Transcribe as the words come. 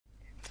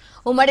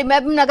ఉమ్మడి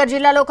మహబూబ్ నగర్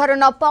జిల్లాలో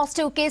corona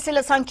positive కేసుల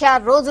సంఖ్య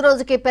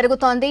రోజురోజుకి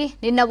పెరుగుతోంది.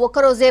 నిన్న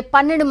ఒక్కరోజే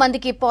 12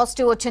 మందికి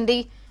పాజిటివ్ వచ్చింది.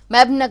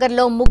 మహబూబ్ నగర్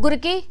లో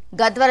 3కి,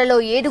 గద్వాలలో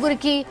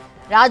 7కి,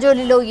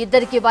 రాజోలిలో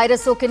 2కి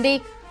వైరస్ సోకింది.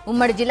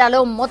 ఉమ్మడి జిల్లాలో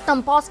మొత్తం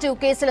పాజిటివ్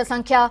కేసుల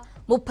సంఖ్య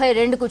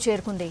 32కు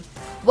చేరుకుంది.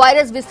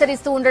 వైరస్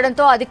విస్తరిస్తూ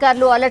ఉండడంతో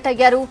అధికారులు అలర్ట్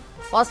అయ్యారు.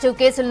 పాజిటివ్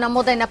కేసులు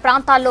నమోదైన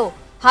ప్రాంతాల్లో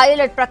హై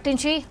అలర్ట్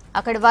ప్రకటించి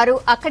అక్కడి వారు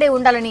అక్కడే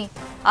ఉండాలని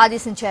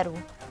ఆదేశించారు.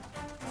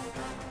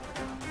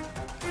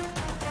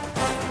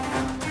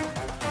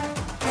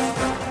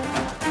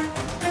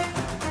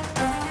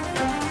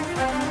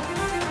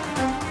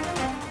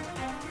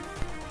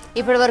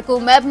 ఇప్పటి వరకు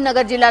మహబూబ్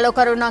నగర్ జిల్లాలో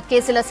కరోనా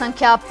కేసుల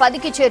సంఖ్య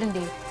 10కి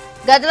చేరింది.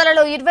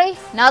 గద్వాలలో 20,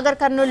 నాగర్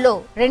కర్నూల్లో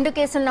 2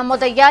 కేసులు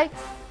నమోదయ్యాయి.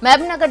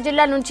 మహబూబ్ నగర్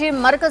జిల్లా నుంచి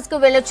మర్కజ్ కు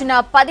వెళ్లొచ్చిన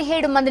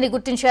 17 మందిని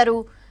గుర్తించారు.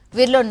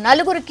 వీరిలో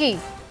 4కి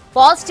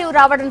పాజిటివ్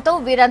రావడంతో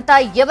వీరంతా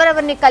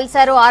ఎవరెవరిని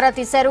కలిశారో ఆరా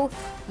తీశారు.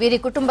 వీరి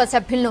కుటుంబ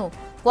సభ్యులను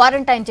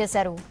క్వారంటైన్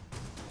చేశారు.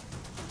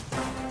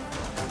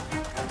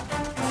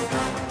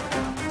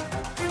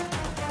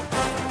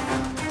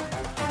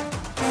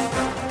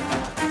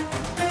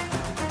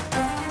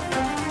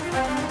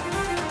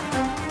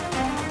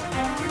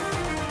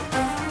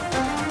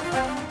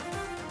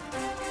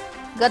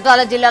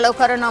 గద్వాల జిల్లాలో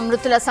కరోనా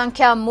మృతుల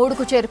సంఖ్య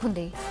 3కు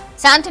చేరుకుంది.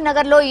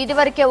 శాంతినగర్ లో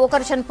ఇదివరకే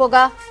ఒకరు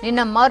చనిపోగా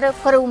నిన్న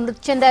మరొకరు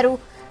మృతి చెందారు.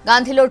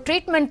 గాంధీలో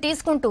ట్రీట్మెంట్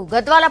తీసుకుంటూ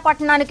గద్వాల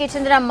పట్టణానికి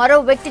చెందిన మరో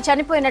వ్యక్తి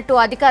చనిపోయినట్టు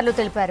అధికారులు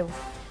తెలిపారు.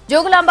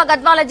 జోగులాంబ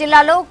గద్వాల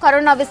జిల్లాలో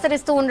కరోనా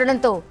విస్తరిస్తూ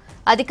ఉండడంతో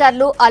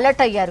అధికారులు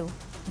అలర్ట్ అయ్యారు.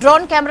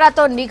 డ్రోన్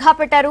కెమెరాతో నిఘా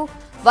పెట్టారు.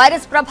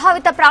 వైరస్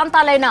ప్రభావిత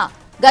ప్రాంతాలైన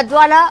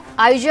గద్వాల,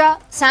 ఐజా,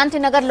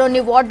 శాంతినగర్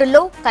లోని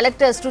వార్డుల్లో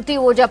కలెక్టర్ శృతి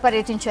ఓజా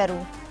పర్యటించారు.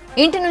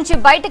 ఇంటి నుంచి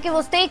బయటకి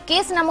వస్తే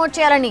కేసు నమోదు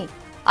చేయాలని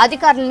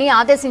అధికారుల్ని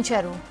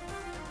ఆదేశించారు.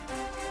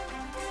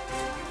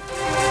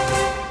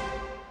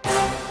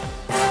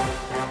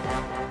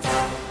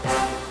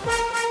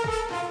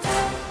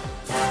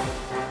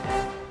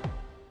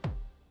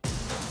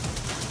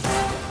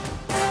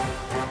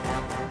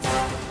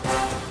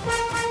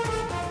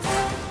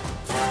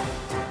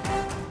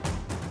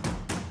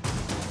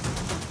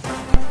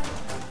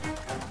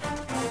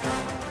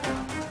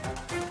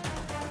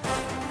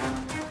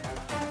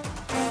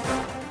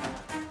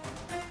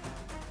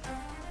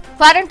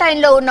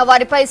 క్వారంటైన్ లో ఉన్న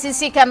వారిపై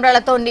సీసీ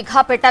కెమెరాలతో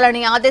నిఘా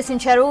పెట్టాలని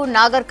ఆదేశించారు.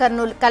 నాగర్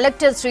కర్నూల్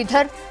కలెక్టర్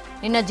శ్రీధర్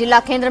నిన్న జిల్లా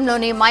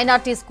కేంద్రంలోని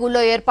మైనార్టీ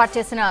స్కూల్లో ఏర్పాటు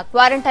చేసిన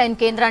క్వారంటైన్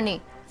కేంద్రాన్ని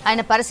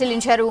ఆయన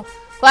పరిశీలించారు.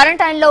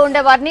 క్వారంటైన్ లో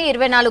ఉండే వారిని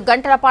 24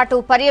 గంటల పాటు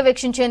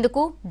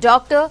పర్యవేక్షించేందుకు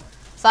డాక్టర్,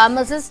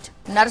 ఫార్మసిస్ట్,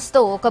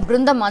 నర్సుతో ఒక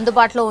బృందం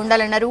అందుబాటులో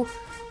ఉండాలన్నారు.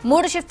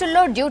 3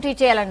 షిఫ్టుల్లో డ్యూటీ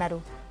చేయాలన్నారు.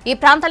 ఈ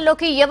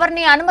ప్రాంతంలోకి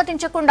ఎవరిని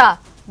అనుమతించకుండా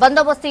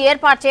బందోబస్తు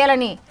ఏర్పాటు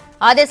చేయాలని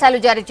ఆదేశాలు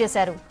జారీ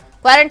చేశారు.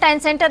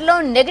 క్వారంటైన్ సెంటర్లో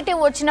నెగిటివ్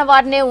వచ్చిన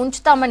వారినే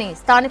ఉంచుతామని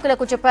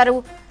స్థానికులకు చెప్పారు.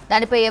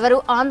 దానిపై ఎవరూ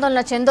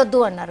ఆందోళన చెందొద్దు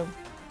అన్నారు.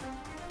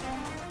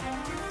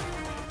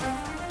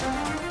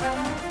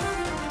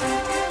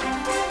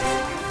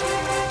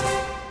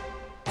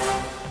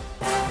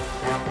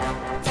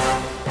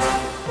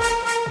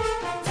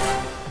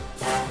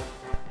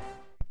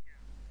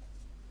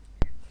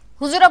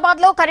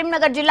 హుజూరాబాద్ లో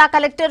కరీంనగర్ జిల్లా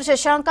collector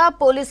Shashanka,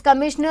 police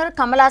commissioner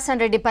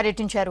Kamal Haasan Reddy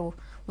పర్యటించారు.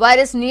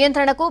 వైరస్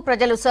నియంత్రణకు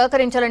ప్రజలు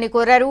సహకరించాలని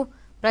కోరారు.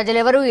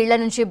 ప్రజలెవరూ ఇళ్ల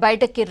నుంచి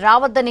బయటకి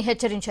రావద్దని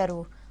హెచ్చరించారు.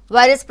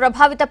 వైరస్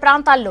ప్రభావిత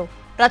ప్రాంతాల్లో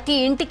ప్రతి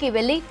ఇంటికి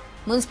వెళ్లి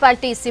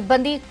మున్సిపాలిటీ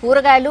సిబ్బంది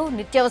కూరగాయలు,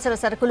 నిత్యావసర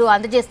సరుకులు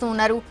అందజేస్తూ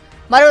ఉన్నారు.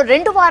 మరో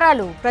 2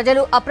 వారాలు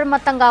ప్రజలు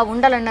అప్రమత్తంగా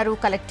ఉండాలన్నారు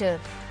కలెక్టర్.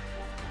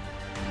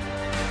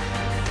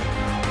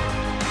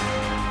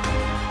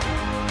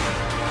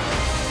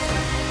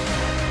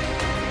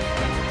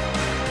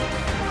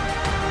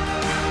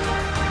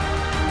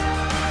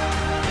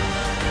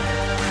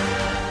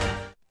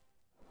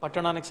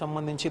 పట్టణానికి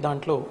సంబంధించి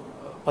దాంట్లో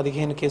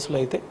 15 కేసులు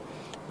అయితే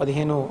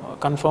 15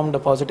 కన్ఫర్మ్డ్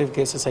పాజిటివ్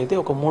కేసెస్ అయితే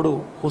ఒక 3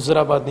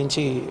 హుజూరాబాద్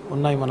నుంచి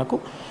ఉన్నాయి మనకు.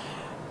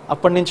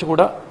 అప్పటి నుంచి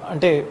కూడా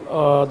అంటే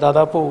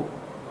దాదాపు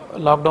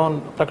లాక్డౌన్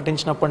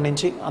ప్రకటించినప్పటి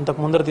నుంచి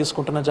అంతకు ముందర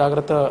తీసుకుంటున్న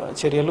జాగ్రత్త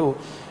చర్యలు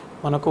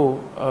మనకు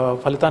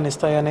ఫలితాన్ని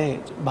ఇస్తాయని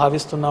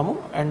భావిస్తున్నాము.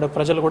 అండ్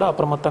ప్రజలు కూడా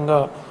అప్రమత్తంగా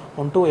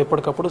ఉంటూ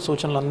ఎప్పటికప్పుడు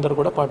సూచనలు అందరూ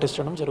కూడా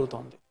పాటించడం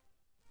జరుగుతోంది.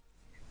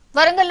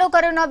 వరంగల్లో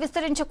కరోనా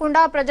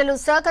విస్తరించకుండా ప్రజలు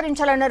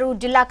సహకరించాలన్నారు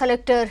జిల్లా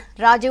కలెక్టర్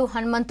రాజీవ్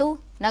హనుమంతు.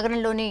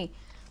 నగరంలోని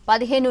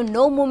 15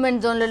 నో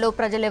మూవ్మెంట్ జోన్లలో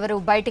ప్రజలెవరూ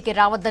బయటికి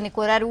రావద్దని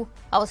కోరారు.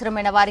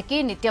 అవసరమైన వారికి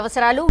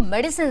నిత్యావసరాలు,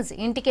 మెడిసిన్స్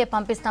ఇంటికే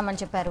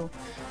పంపిస్తామని చెప్పారు.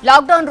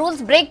 లాక్డౌన్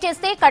రూల్స్ బ్రేక్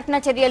చేస్తే కఠిన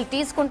చర్యలు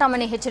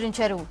తీసుకుంటామని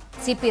హెచ్చరించారు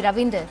సిపి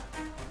రవీందర్.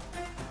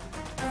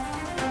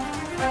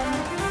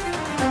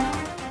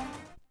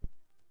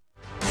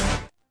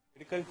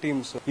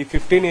 టీమ్స్ ఈ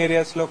 15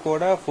 ఏరియాస్ లో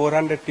కూడా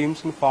 400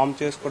 టీమ్స్ ని ఫామ్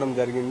చేసుకోవడం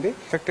జరిగింది.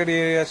 ఎఫెక్టెడ్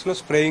ఏరియాస్ లో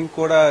స్ప్రేయింగ్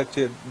కూడా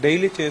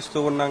డైలీ చేస్తూ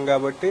ఉన్నాం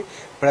కాబట్టి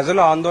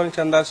ప్రజలు ఆందోళన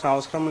చెందాల్సిన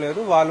అవసరం లేదు.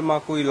 వాళ్ళు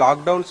మాకు ఈ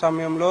లాక్డౌన్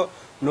సమయంలో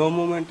నో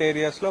మూవ్మెంట్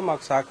ఏరియాస్ లో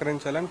మాకు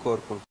సహకరించాలని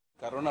కోరుకుంటున్నాం.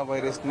 కరోనా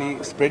వైరస్ ని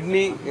స్ప్రెడ్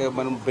ని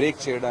మనం బ్రేక్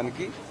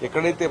చేయడానికి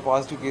ఎక్కడైతే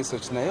పాజిటివ్ కేసు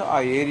వచ్చినాయో ఆ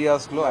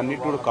ఏరియాస్ లో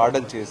అన్నిటి కూడా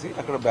కార్డన్ చేసి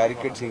అక్కడ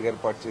బ్యారికేడ్స్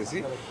ఏర్పాటు చేసి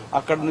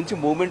అక్కడ నుంచి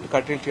మూవ్మెంట్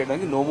కట్టడి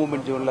చేయడానికి నో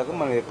మూవ్మెంట్ జోన్ లాగా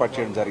మనం ఏర్పాటు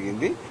చేయడం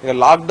జరిగింది. ఇక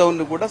లాక్ డౌన్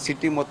ని కూడా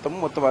సిటీ మొత్తం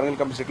వరంగల్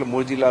కంపెనీ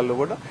 3 జిల్లాల్లో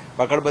కూడా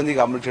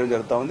పకడ్బందీగా అమలు చేయడం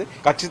జరుగుతూ ఉంది.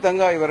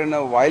 ఖచ్చితంగా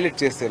ఎవరైనా వైలేట్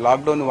చేస్తే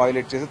లాక్ డౌన్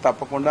వైలేట్ చేస్తే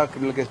తప్పకుండా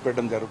క్రిమినల్ కేసు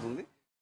పెట్టడం జరుగుతుంది.